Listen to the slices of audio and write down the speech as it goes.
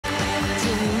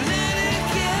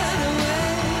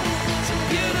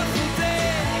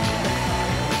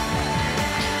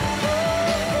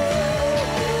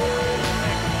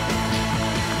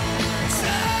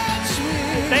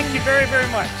very, very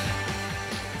much.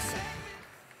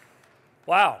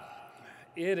 Wow.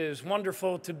 It is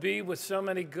wonderful to be with so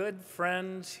many good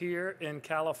friends here in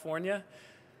California.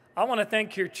 I want to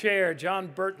thank your chair, John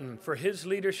Burton, for his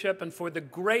leadership and for the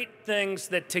great things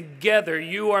that together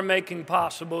you are making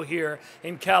possible here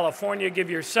in California. Give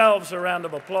yourselves a round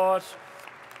of applause.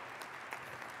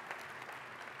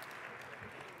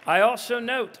 I also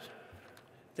note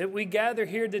that we gather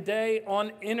here today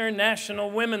on International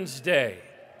Women's Day.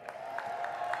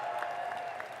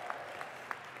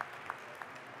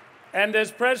 And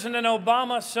as President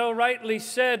Obama so rightly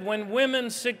said, when women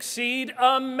succeed,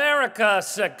 America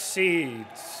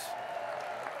succeeds.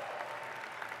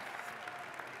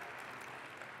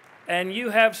 And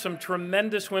you have some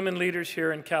tremendous women leaders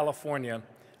here in California,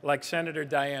 like Senator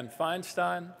Dianne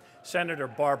Feinstein, Senator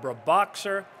Barbara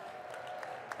Boxer,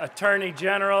 Attorney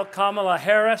General Kamala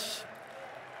Harris,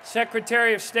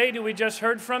 Secretary of State, who we just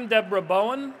heard from, Deborah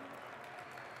Bowen.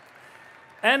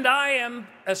 And I am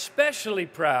especially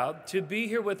proud to be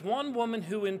here with one woman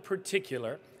who in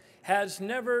particular has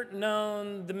never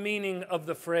known the meaning of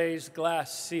the phrase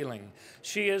glass ceiling.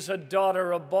 She is a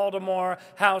daughter of Baltimore,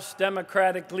 House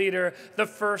Democratic leader, the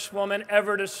first woman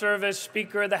ever to serve as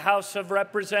Speaker of the House of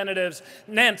Representatives,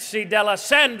 Nancy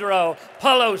D'Alessandro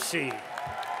Pelosi.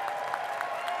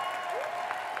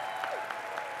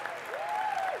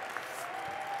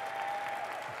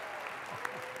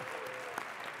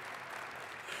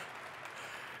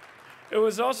 It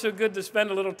was also good to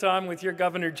spend a little time with your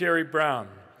Governor, Jerry Brown.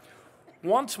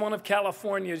 Once one of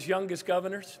California's youngest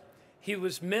governors, he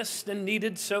was missed and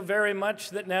needed so very much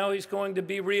that now he's going to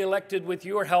be reelected with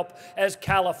your help as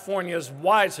California's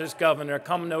wisest governor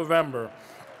come November.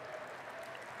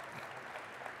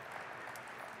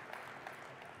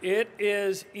 It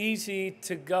is easy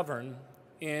to govern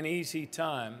in easy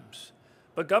times,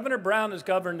 but Governor Brown has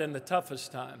governed in the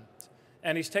toughest times.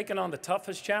 And he's taken on the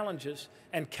toughest challenges,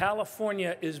 and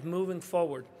California is moving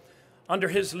forward. Under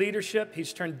his leadership,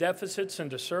 he's turned deficits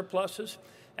into surpluses,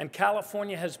 and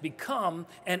California has become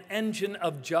an engine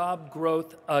of job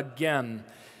growth again.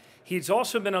 He's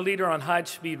also been a leader on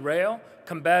high-speed rail,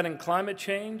 combating climate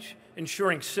change,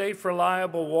 ensuring safe,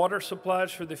 reliable water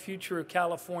supplies for the future of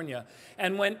California.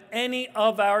 And when any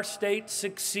of our states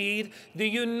succeed, the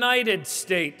United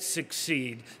States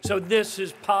succeed. So this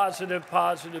is positive,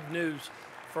 positive news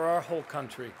for our whole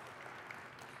country.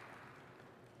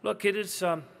 Look, it is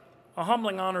a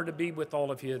humbling honor to be with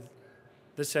all of you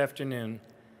this afternoon.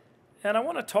 And I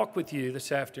want to talk with you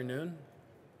this afternoon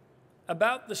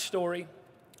about the story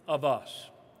of us,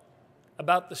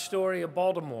 about the story of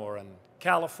Baltimore and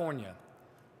California,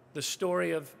 the story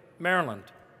of Maryland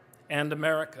and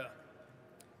America.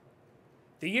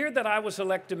 The year that I was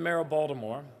elected mayor of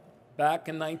Baltimore, back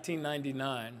in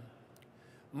 1999,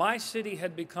 my city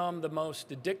had become the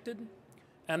most addicted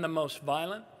and the most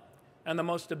violent and the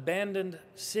most abandoned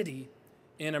city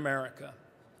in America.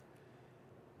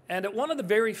 And at one of the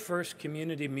very first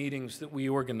community meetings that we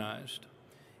organized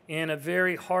in a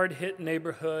very hard-hit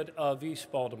neighborhood of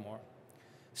East Baltimore,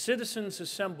 citizens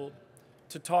assembled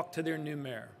to talk to their new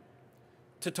mayor,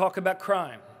 to talk about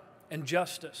crime and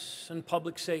justice and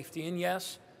public safety. And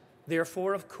yes,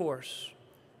 therefore, of course,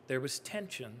 there was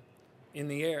tension in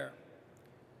the air.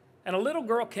 And a little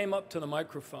girl came up to the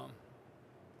microphone,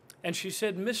 and she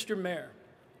said, "Mr. Mayor,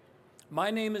 my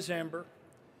name is Amber,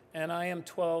 and I am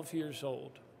 12 years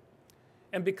old.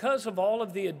 And because of all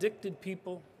of the addicted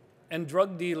people and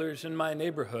drug dealers in my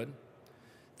neighborhood,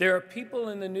 there are people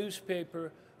in the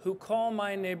newspaper who call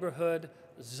my neighborhood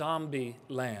Zombie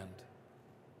Land.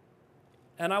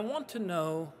 And I want to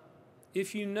know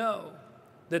if you know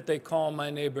that they call my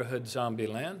neighborhood Zombie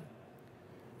Land,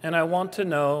 and I want to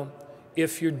know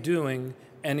if you're doing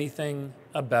anything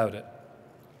about it."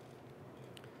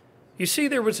 You see,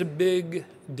 there was a big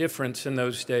difference in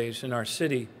those days in our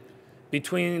city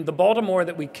between the Baltimore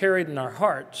that we carried in our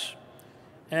hearts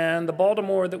and the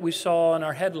Baltimore that we saw in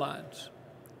our headlines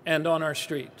and on our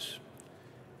streets.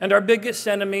 And our biggest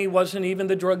enemy wasn't even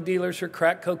the drug dealers or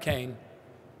crack cocaine.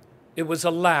 It was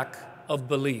a lack of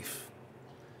belief.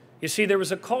 You see, there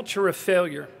was a culture of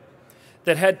failure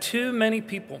that had too many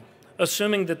people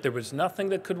assuming that there was nothing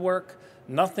that could work,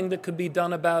 nothing that could be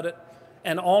done about it,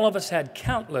 and all of us had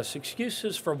countless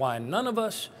excuses for why none of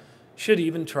us should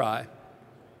even try.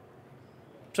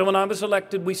 So when I was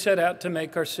elected, we set out to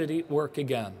make our city work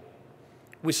again.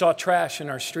 We saw trash in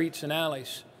our streets and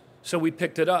alleys, so we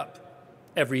picked it up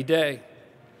every day.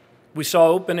 We saw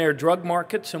open-air drug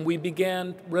markets, and we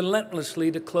began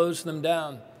relentlessly to close them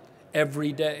down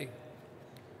every day.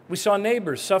 We saw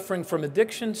neighbors suffering from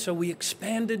addiction, so we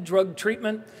expanded drug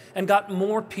treatment and got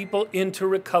more people into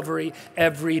recovery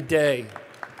every day.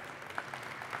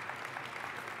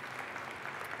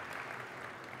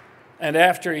 And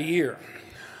after a year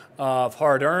of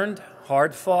hard-earned,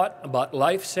 hard-fought, but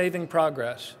life-saving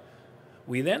progress,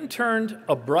 we then turned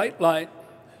a bright light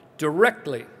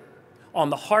directly on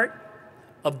the heart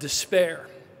of despair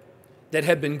that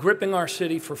had been gripping our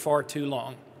city for far too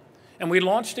long. And we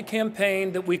launched a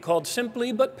campaign that we called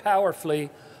simply but powerfully,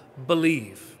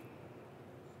 Believe.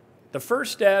 The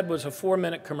first ad was a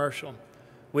 4-minute commercial,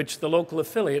 which the local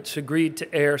affiliates agreed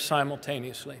to air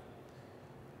simultaneously.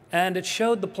 And it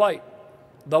showed the plight,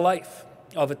 the life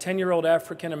of a 10-year-old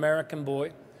African-American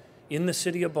boy in the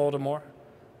city of Baltimore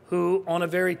who, on a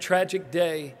very tragic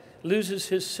day, loses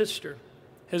his sister,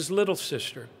 his little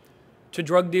sister, to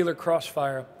drug dealer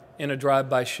crossfire in a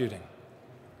drive-by shooting.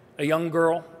 A young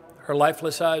girl, her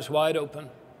lifeless eyes wide open,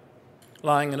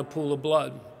 lying in a pool of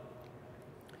blood.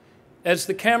 As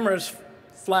the cameras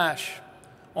flash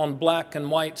on black and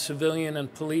white civilian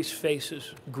and police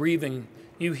faces, grieving,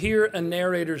 you hear a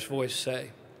narrator's voice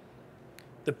say,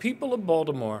 "The people of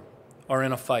Baltimore are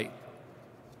in a fight.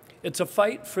 It's a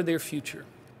fight for their future.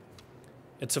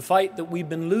 It's a fight that we've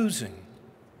been losing,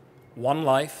 one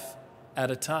life at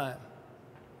a time."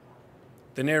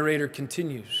 The narrator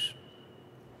continues,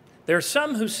 "There are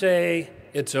some who say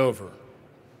it's over.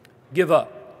 Give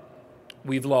up.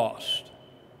 We've lost.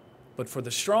 But for the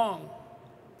strong,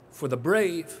 for the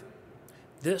brave,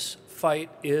 this fight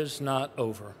is not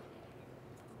over.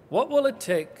 What will it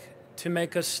take to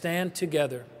make us stand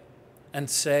together and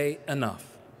say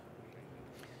enough?"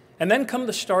 And then come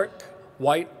the stark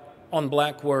white on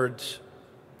black words,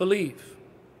 "Believe.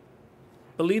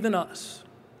 Believe in us.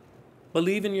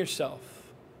 Believe in yourself.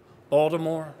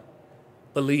 Baltimore,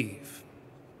 believe."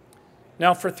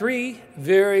 Now, for 3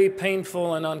 very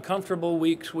painful and uncomfortable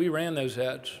weeks, we ran those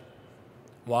ads.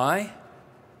 Why?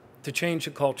 To change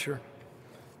the culture,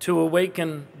 to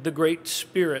awaken the great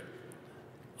spirit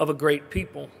of a great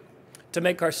people, to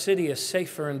make our city a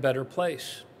safer and better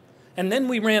place. And then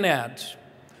we ran ads,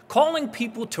 calling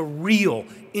people to real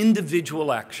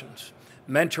individual actions.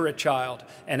 Mentor a child.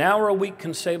 An hour a week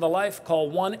can save a life. Call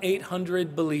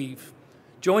 1-800-BELIEVE.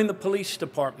 Join the police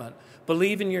department.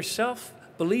 Believe in yourself.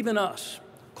 Believe in us.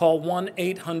 Call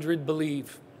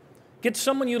 1-800-BELIEVE. Get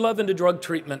someone you love into drug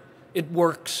treatment. It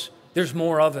works. There's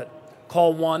more of it.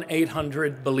 Call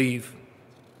 1-800-BELIEVE.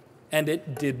 And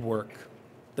it did work.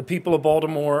 The people of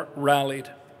Baltimore rallied.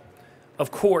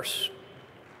 Of course,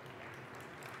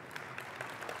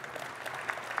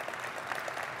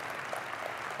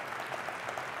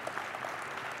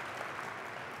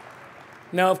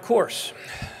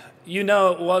 you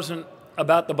know it wasn't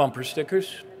about the bumper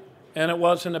stickers, and it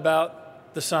wasn't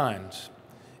about the signs.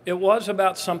 It was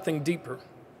about something deeper.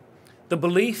 The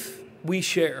belief we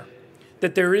share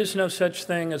that there is no such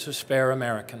thing as a spare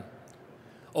American.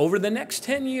 Over the next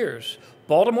 10 years,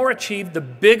 Baltimore achieved the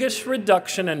biggest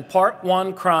reduction in Part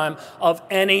 1 crime of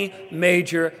any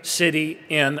major city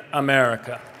in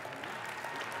America.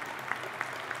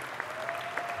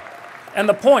 And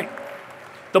the point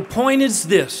is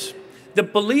this,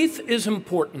 that belief is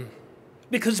important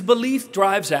because belief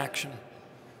drives action.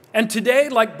 And today,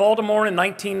 like Baltimore in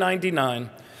 1999,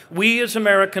 we as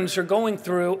Americans are going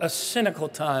through a cynical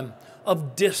time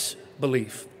of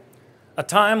disbelief, a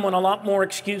time when a lot more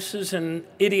excuses and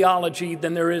ideology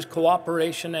than there is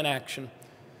cooperation and action.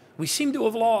 We seem to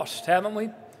have lost, haven't we?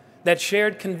 That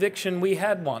shared conviction we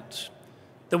had once,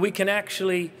 that we can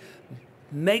actually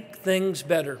make things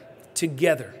better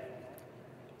together.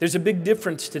 There's a big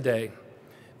difference today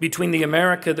between the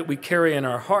America that we carry in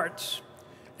our hearts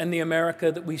and the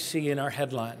America that we see in our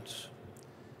headlines.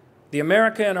 The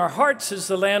America in our hearts is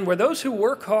the land where those who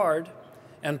work hard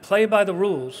and play by the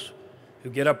rules, who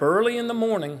get up early in the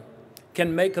morning,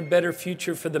 can make a better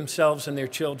future for themselves and their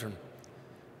children.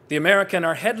 The America in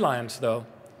our headlines, though,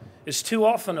 is too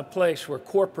often a place where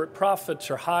corporate profits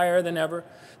are higher than ever,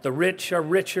 the rich are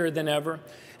richer than ever,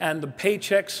 and the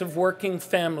paychecks of working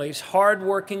families,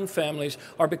 hard-working families,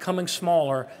 are becoming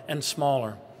smaller and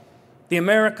smaller. The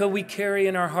America we carry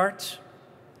in our hearts,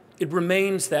 it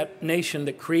remains that nation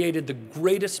that created the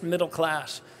greatest middle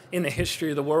class in the history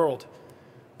of the world.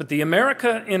 But the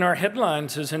America in our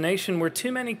headlines is a nation where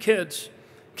too many kids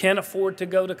can't afford to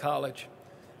go to college,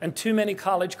 and too many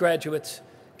college graduates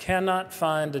cannot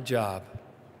find a job.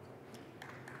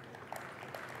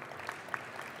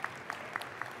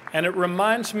 And it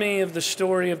reminds me of the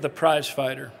story of the prize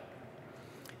fighter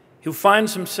who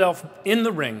finds himself in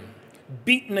the ring,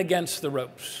 beaten against the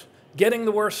ropes, getting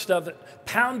the worst of it,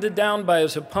 pounded down by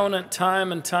his opponent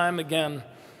time and time again.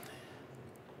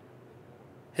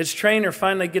 His trainer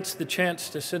finally gets the chance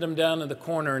to sit him down in the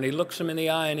corner, and he looks him in the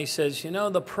eye and he says, you know,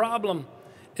 the problem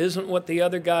isn't what the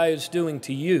other guy is doing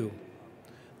to you.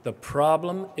 The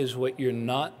problem is what you're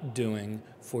not doing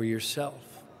for yourself.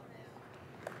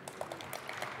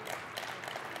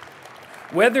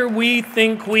 Whether we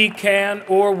think we can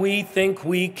or we think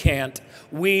we can't,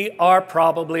 we are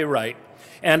probably right.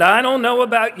 And I don't know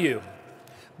about you,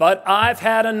 but I've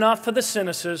had enough of the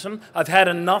cynicism, I've had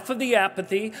enough of the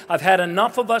apathy, I've had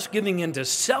enough of us giving into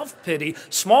self-pity,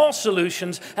 small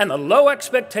solutions, and the low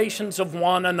expectations of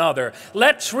one another.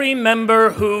 Let's remember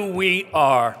who we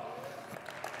are.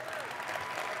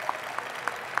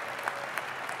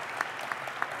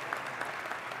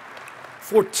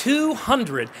 For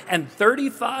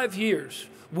 235 years,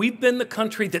 we've been the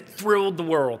country that thrilled the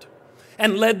world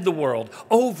and led the world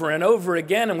over and over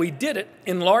again, and we did it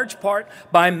in large part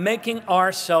by making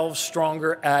ourselves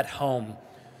stronger at home.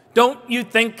 Don't you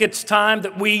think it's time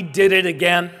that we did it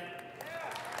again?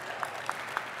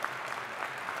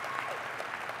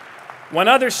 When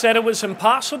others said it was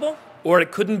impossible or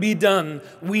it couldn't be done,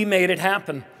 we made it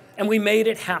happen, and we made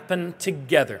it happen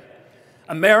together.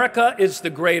 America is the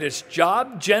greatest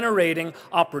job-generating,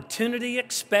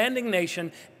 opportunity-expanding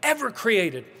nation ever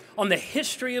created on the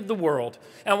history of the world.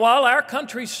 And while our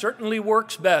country certainly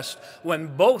works best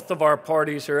when both of our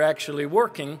parties are actually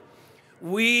working,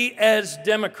 we as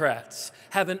Democrats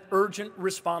have an urgent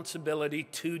responsibility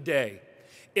today.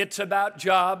 It's about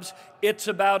jobs, it's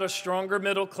about a stronger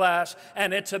middle class,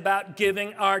 and it's about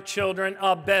giving our children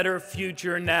a better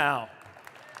future now.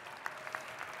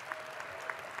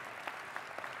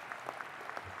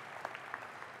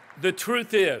 The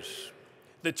truth is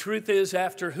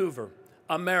after Hoover,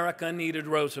 America needed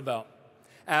Roosevelt.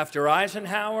 After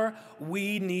Eisenhower,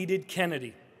 we needed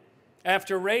Kennedy.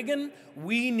 After Reagan,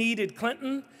 we needed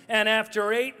Clinton. And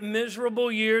after 8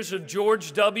 miserable years of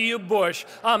George W. Bush,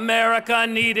 America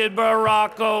needed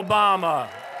Barack Obama.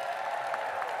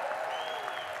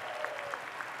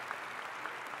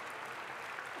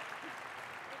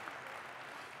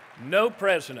 No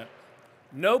president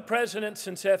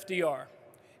since FDR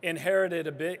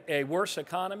inherited a worse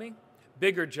economy,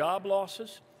 bigger job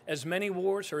losses, as many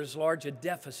wars or as large a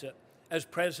deficit as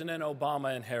President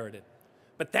Obama inherited.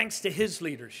 But thanks to his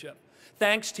leadership,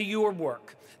 thanks to your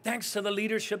work, thanks to the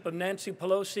leadership of Nancy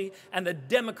Pelosi and the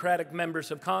Democratic members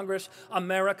of Congress,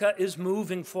 America is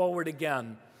moving forward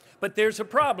again. But there's a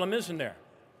problem, isn't there?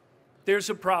 There's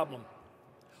a problem.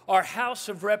 Our House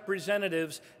of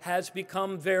Representatives has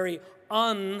become very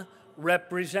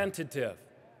unrepresentative.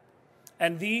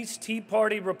 And these Tea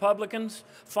Party Republicans,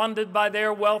 funded by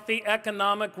their wealthy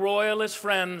economic royalist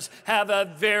friends, have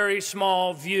a very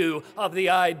small view of the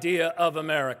idea of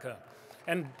America.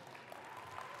 And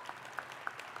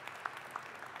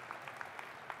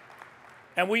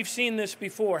we've seen this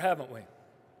before, haven't we?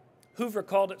 Hoover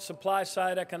called it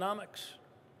supply-side economics.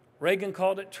 Reagan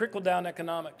called it trickle-down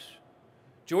economics.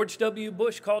 George W.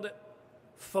 Bush called it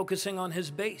focusing on his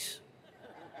base.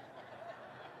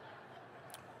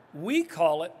 We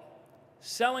call it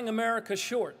selling America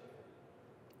short.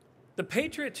 The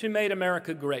patriots who made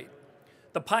America great,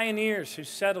 the pioneers who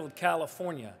settled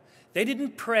California, they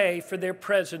didn't pray for their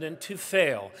president to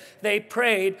fail. They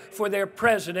prayed for their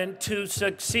president to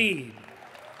succeed.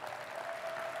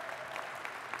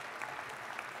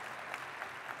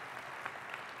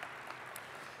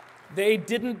 They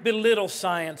didn't belittle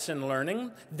science and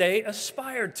learning. They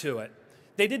aspired to it.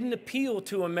 They didn't appeal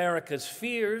to America's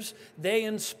fears. They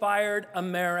inspired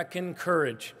American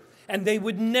courage. And they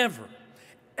would never,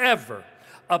 ever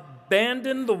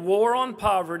abandon the war on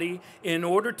poverty in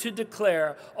order to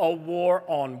declare a war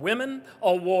on women,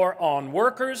 a war on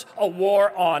workers, a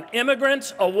war on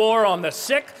immigrants, a war on the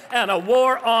sick, and a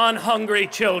war on hungry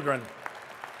children.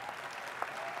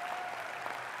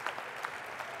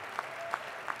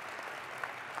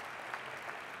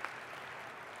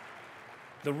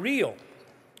 The real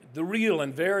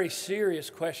and very serious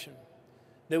question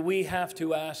that we have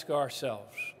to ask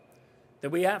ourselves, that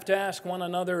we have to ask one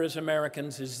another as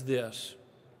Americans is this: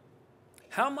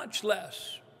 how much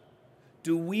less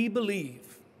do we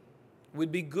believe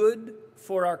would be good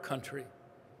for our country?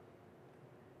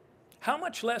 How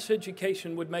much less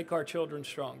education would make our children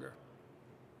stronger?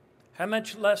 How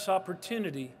much less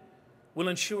opportunity will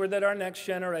ensure that our next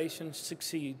generation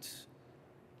succeeds?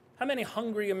 How many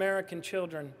hungry American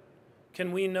children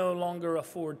can we no longer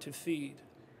afford to feed?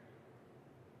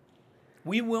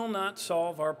 We will not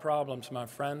solve our problems, my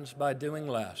friends, by doing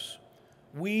less.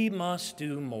 We must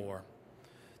do more.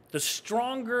 The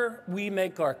stronger we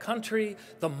make our country,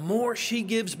 the more she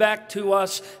gives back to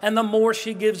us, and the more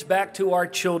she gives back to our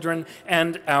children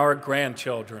and our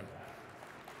grandchildren.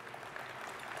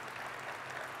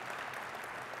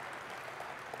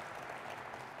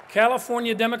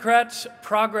 California Democrats,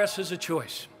 progress is a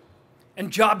choice,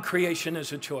 and job creation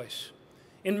is a choice.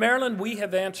 In Maryland, we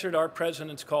have answered our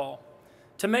president's call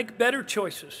to make better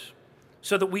choices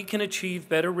so that we can achieve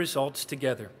better results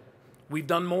together. We've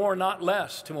done more, not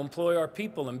less, to employ our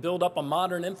people and build up a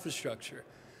modern infrastructure.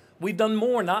 We've done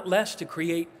more, not less, to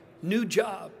create new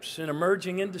jobs in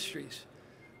emerging industries.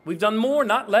 We've done more,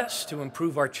 not less, to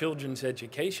improve our children's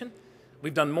education.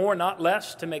 We've done more, not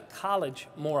less, to make college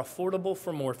more affordable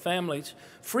for more families,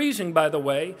 freezing, by the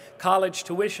way, college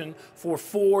tuition for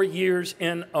 4 years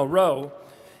in a row.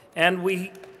 And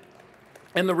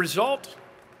the result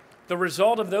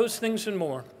of those things and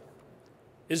more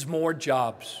is more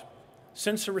jobs.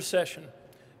 Since the recession,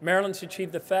 Maryland's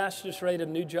achieved the fastest rate of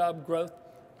new job growth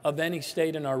of any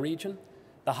state in our region,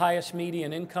 the highest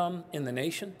median income in the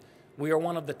nation. We are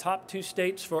one of the top 2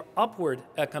 states for upward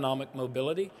economic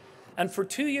mobility. And for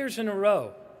 2 years in a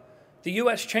row, the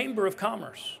U.S. Chamber of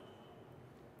Commerce,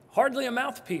 hardly a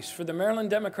mouthpiece for the Maryland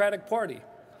Democratic Party,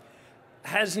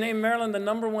 has named Maryland the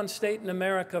 #1 state in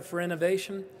America for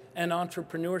innovation and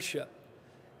entrepreneurship.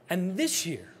 And this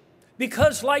year,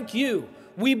 because like you,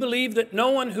 we believe that no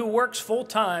one who works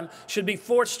full-time should be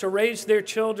forced to raise their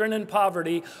children in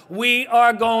poverty, we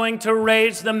are going to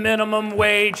raise the minimum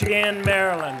wage in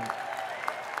Maryland.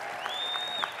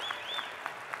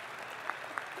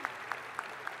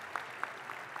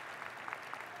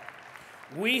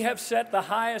 We have set the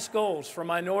highest goals for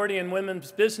minority and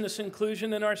women's business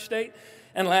inclusion in our state,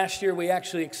 and last year we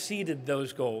actually exceeded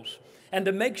those goals. And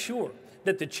to make sure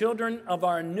that the children of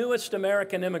our newest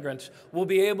American immigrants will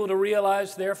be able to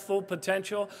realize their full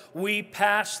potential, we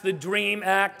passed the DREAM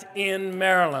Act in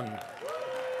Maryland.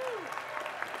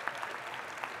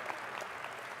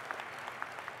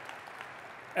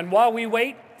 And while we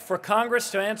wait for Congress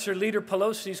to answer Leader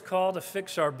Pelosi's call to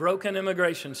fix our broken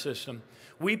immigration system,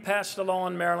 we passed a law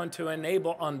in Maryland to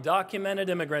enable undocumented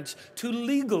immigrants to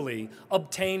legally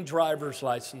obtain driver's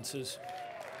licenses.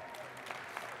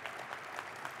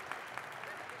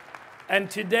 And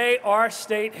today, our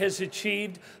state has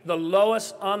achieved the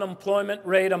lowest unemployment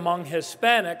rate among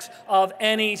Hispanics of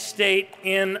any state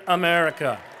in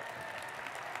America.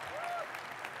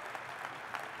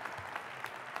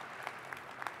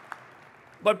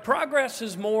 But progress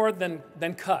is more than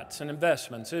cuts and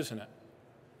investments, isn't it?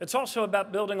 It's also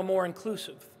about building a more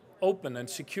inclusive, open, and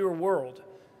secure world,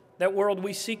 that world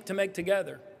we seek to make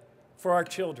together for our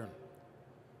children.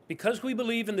 Because we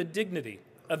believe in the dignity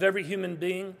of every human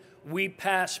being, we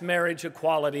pass marriage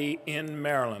equality in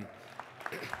Maryland.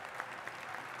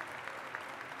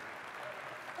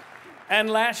 And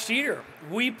last year,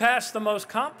 we passed the most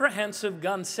comprehensive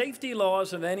gun safety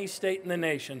laws of any state in the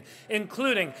nation,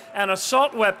 including an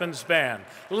assault weapons ban,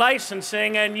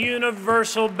 licensing, and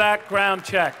universal background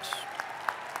checks.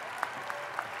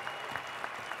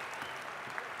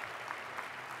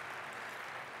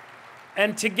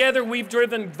 And together, we've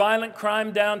driven violent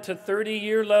crime down to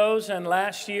 30-year lows, and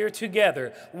last year,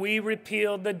 together, we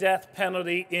repealed the death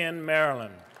penalty in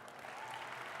Maryland.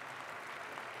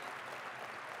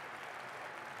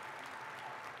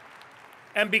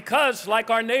 And because, like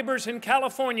our neighbors in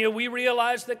California, we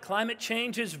realize that climate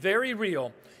change is very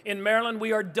real, in Maryland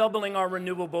we are doubling our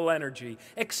renewable energy,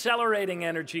 accelerating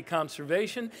energy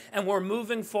conservation, and we're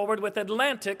moving forward with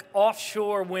Atlantic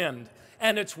offshore wind.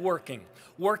 And it's working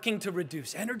to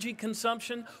reduce energy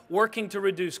consumption, working to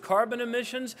reduce carbon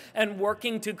emissions, and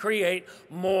working to create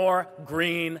more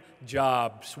green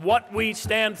jobs. What we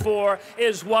stand for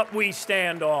is what we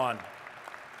stand on.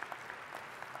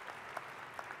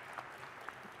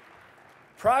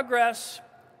 Progress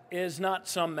is not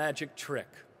some magic trick.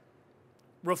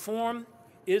 Reform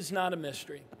is not a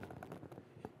mystery.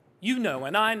 You know,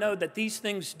 and I know, that these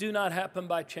things do not happen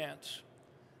by chance.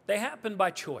 They happen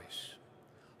by choice.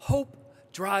 Hope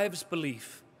drives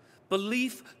belief.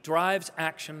 Belief drives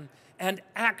action, and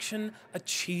action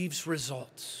achieves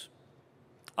results.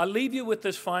 I'll leave you with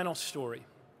this final story,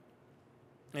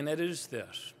 and it is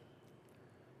this.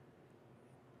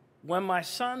 When my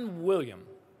son, William,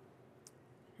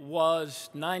 was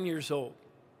 9 years old,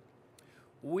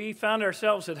 we found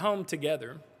ourselves at home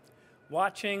together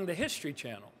watching the History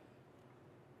Channel.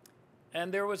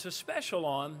 And there was a special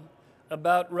on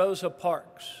about Rosa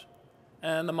Parks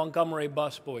and the Montgomery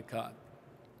bus boycott.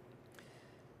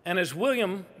 And as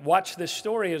William watched this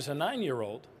story as a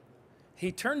 9-year-old,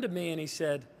 he turned to me and he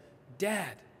said,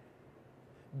 "Dad,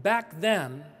 back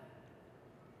then,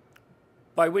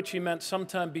 by which he meant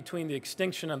sometime between the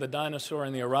extinction of the dinosaur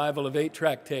and the arrival of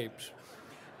 8-track tapes.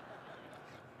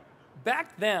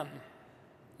 Back then,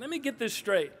 let me get this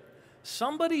straight.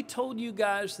 Somebody told you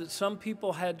guys that some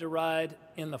people had to ride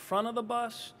in the front of the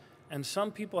bus and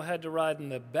some people had to ride in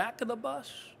the back of the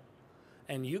bus,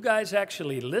 and you guys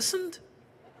actually listened?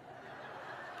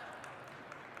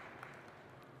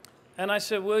 And I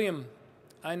said, William,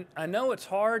 I know it's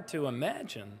hard to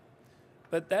imagine,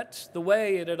 but that's the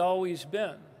way it had always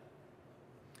been.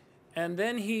 And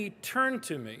then he turned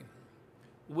to me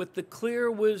with the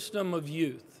clear wisdom of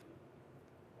youth.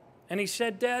 And he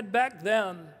said, Dad, back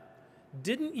then,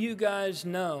 didn't you guys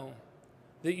know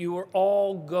that you were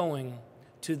all going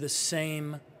to the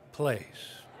same place?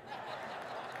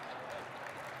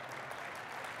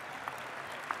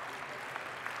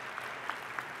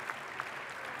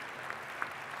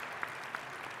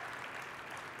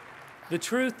 The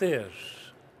truth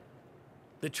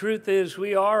is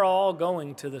we are all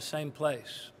going to the same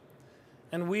place.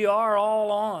 And we are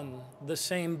all on the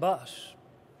same bus.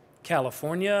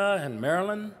 California and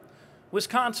Maryland,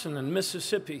 Wisconsin and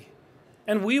Mississippi.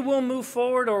 And we will move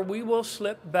forward or we will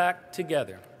slip back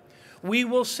together. We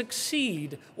will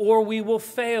succeed or we will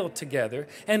fail together.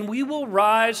 And we will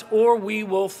rise or we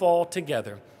will fall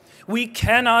together. We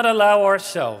cannot allow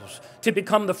ourselves to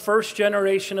become the first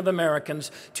generation of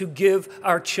Americans to give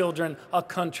our children a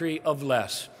country of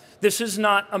less. This is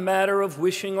not a matter of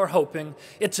wishing or hoping.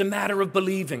 It's a matter of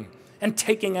believing and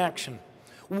taking action.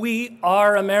 We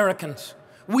are Americans.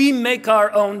 We make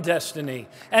our own destiny.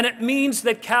 And it means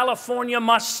that California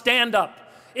must stand up.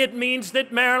 It means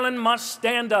that Maryland must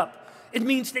stand up. It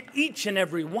means that each and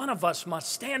every one of us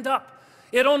must stand up.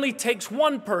 It only takes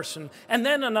one person and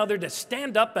then another to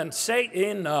stand up and say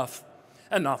enough.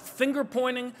 Enough finger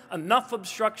pointing, enough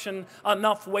obstruction,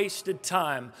 enough wasted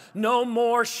time. No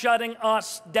more shutting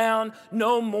us down,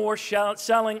 no more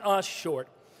selling us short.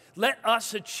 Let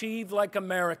us achieve like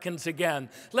Americans again.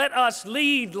 Let us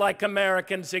lead like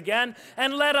Americans again.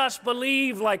 And let us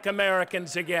believe like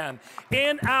Americans again.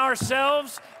 In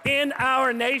ourselves, in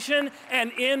our nation,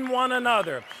 and in one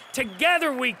another.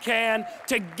 Together we can,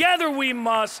 together we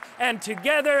must, and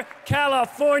together,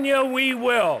 California, we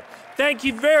will. Thank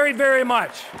you very, very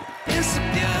much.